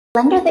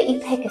Lender that you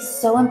pick is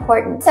so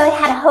important. So I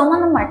had a home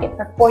on the market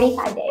for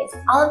 45 days.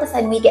 All of a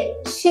sudden we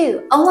get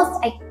two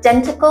almost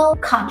identical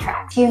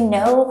contracts. Do you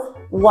know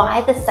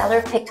why the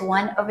seller picked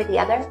one over the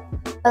other?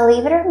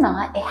 Believe it or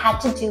not, it had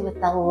to do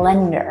with the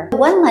lender.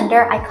 One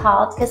lender I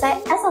called because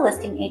as a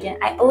listing agent,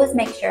 I always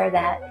make sure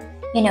that,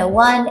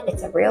 one,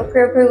 it's a real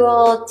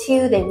pre-approval.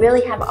 Two, they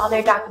really have all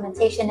their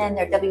documentation in,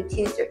 their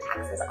W-2s, their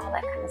taxes, all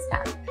that kind of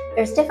stuff.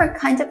 There's different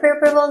kinds of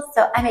pre-approvals,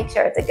 so I make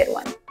sure it's a good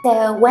one.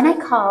 So when I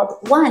called,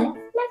 one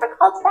never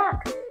called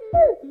back.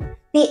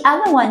 The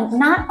other one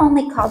not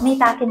only called me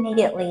back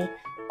immediately,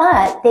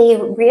 but they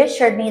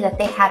reassured me that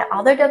they had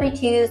all their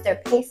W-2s,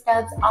 their pay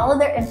stubs, all of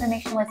their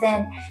information was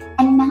in.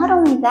 And not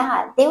only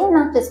that, they were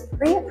not just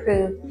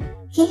pre-approved,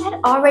 he had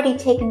already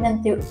taken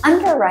them through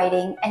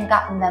underwriting and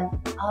gotten them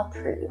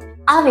approved.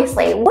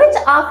 Obviously, which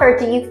offer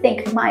do you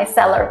think my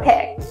seller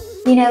picked?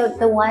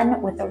 The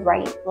one with the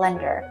right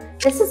lender.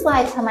 This is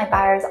why I tell my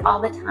buyers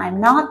all the time,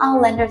 not all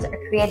lenders are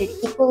created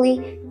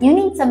equally. You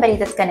need somebody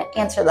that's going to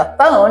answer the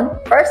phone,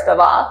 first of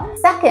all.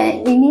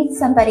 Second, you need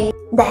somebody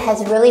that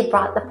has really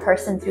brought the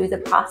person through the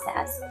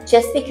process.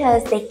 Just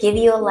because they give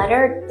you a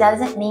letter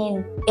doesn't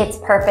mean it's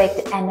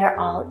perfect and they're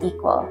all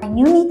equal. And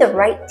you need the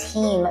right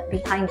team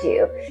behind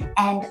you.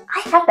 And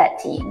I have that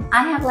team.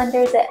 I have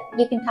lenders that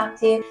you can talk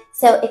to.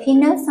 So if you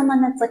know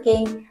someone that's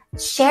looking,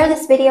 share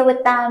this video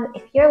with them.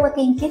 If you're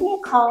looking, give me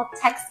a call,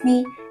 text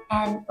me,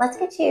 and let's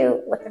get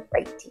you with the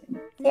right team.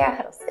 Sierra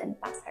Huddleston,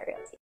 Boss High Realty.